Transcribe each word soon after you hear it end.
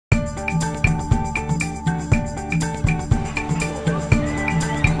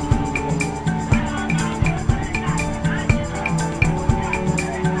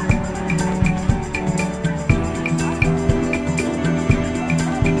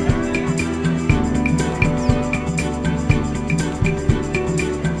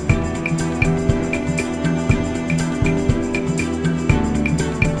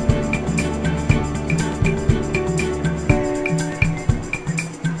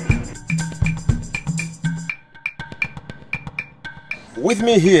With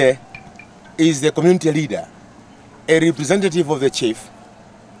me here is the community leader, a representative of the chief,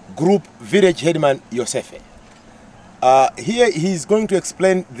 group village headman Yosefe. Here he is going to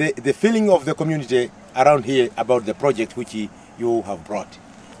explain the feeling of the community around here about the project which you have brought.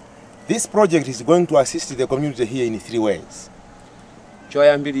 This project is going to assist the community here in 3 ways.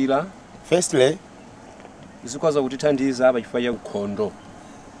 Firstly, it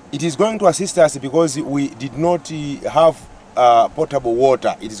is going to assist us because we did not have potable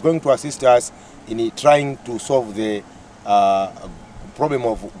water. It is going to assist us in trying to solve the problem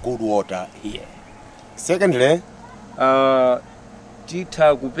of good water here. Secondly,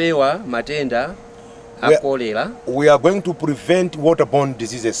 we are going to prevent waterborne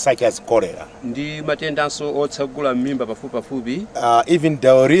diseases such as cholera, even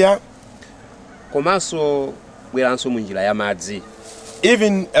diarrhoea,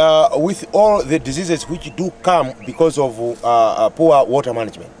 even with all the diseases which do come because of poor water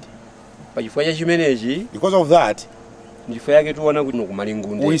management. Because of that, we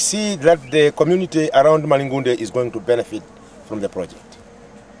see that the community around Malingunde is going to benefit from the project.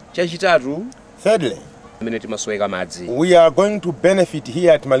 Thirdly, we are going to benefit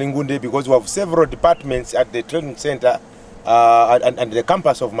here at Malingunde because we have several departments at the training center and the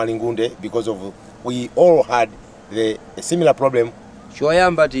campus of Malingunde, because of we all had a similar problem. We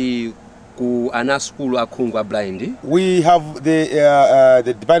have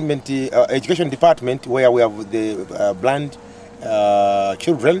the department, education department, where we have the blind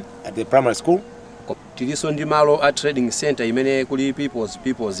children at the primary school. Even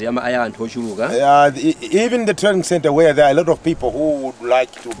the training center where there are a lot of people who would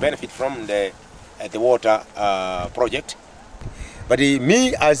like to benefit from the water project. But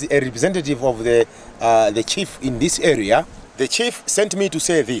me, as a representative of the chief in this area, the chief sent me to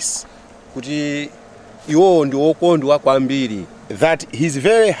say this, that he's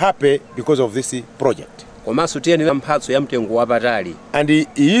very happy because of this project. And he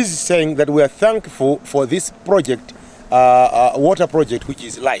is saying that we are thankful for this project, water project, which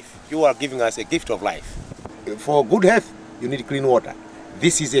is life. You are giving us a gift of life. For good health, you need clean water.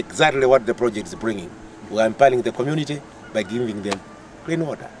 This is exactly what the project is bringing. We are empowering the community by giving them clean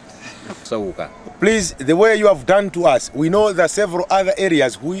water. Please, the way you have done to us, we know there are several other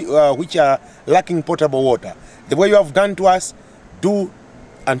areas which are lacking potable water. The way you have done to us, do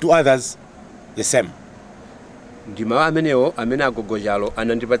unto others the same. This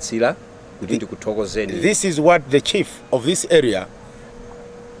is what the chief of this area,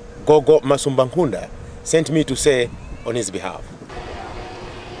 Gogo Masumbankunda, sent me to say on his behalf.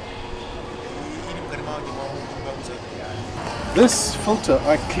 This filter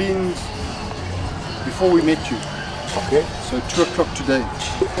I cleaned before we met you. Okay. So 2 o'clock today.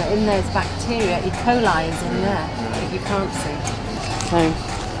 In there's bacteria, E. coli is in there, if you can't see. So.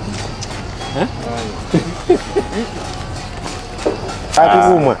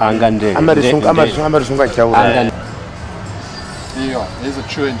 There you are. There's a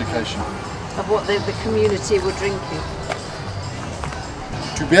true indication Of what the community were drinking.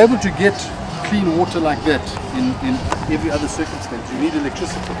 To be able to get clean water like that in every other circumstance, you need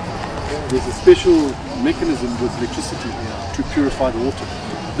electricity. There's a special mechanism with electricity to purify the water.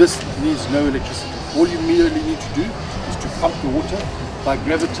 This needs no electricity. All you merely need to do is to pump the water by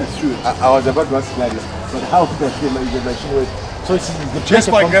gravity through it. I was about to ask that, but how does the machine work? So it's just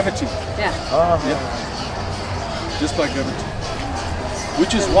by gravity. Yeah. Yeah. Just by gravity.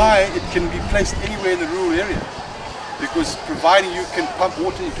 Which is why it can be placed anywhere in the rural area. Because providing you can pump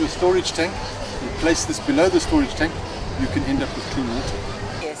water into a storage tank and place this below the storage tank, you can end up with clean water.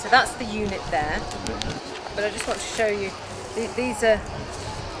 Yeah, so that's the unit there. But I just want to show you, these are,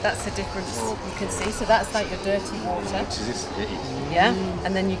 that's the difference you can see. So that's like your dirty water. Yeah,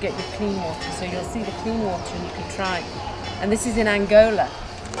 and then you get your clean water. So you'll see the clean water and you can try. And this is in Angola.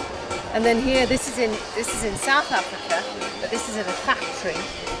 And then here, this is in South Africa, but this is in a factory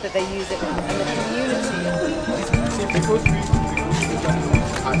that they use it, and the community.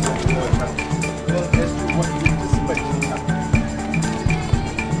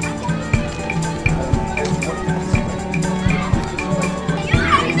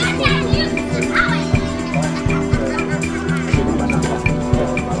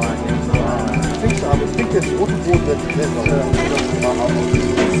 I think there's waterboard that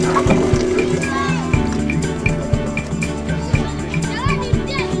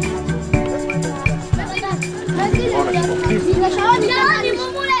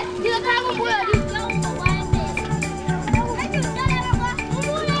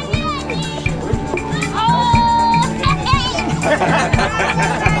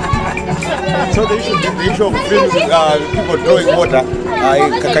So the issue of people drawing water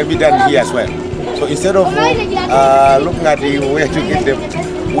can be done here as well. So instead of looking at where to get them,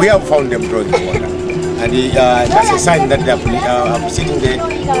 we have found them drawing water. And that's a sign that they are appreciating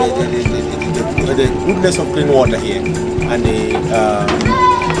the goodness of clean water here. And the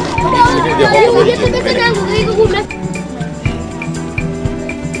whole community benefit.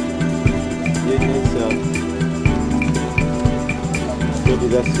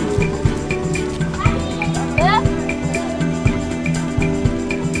 That's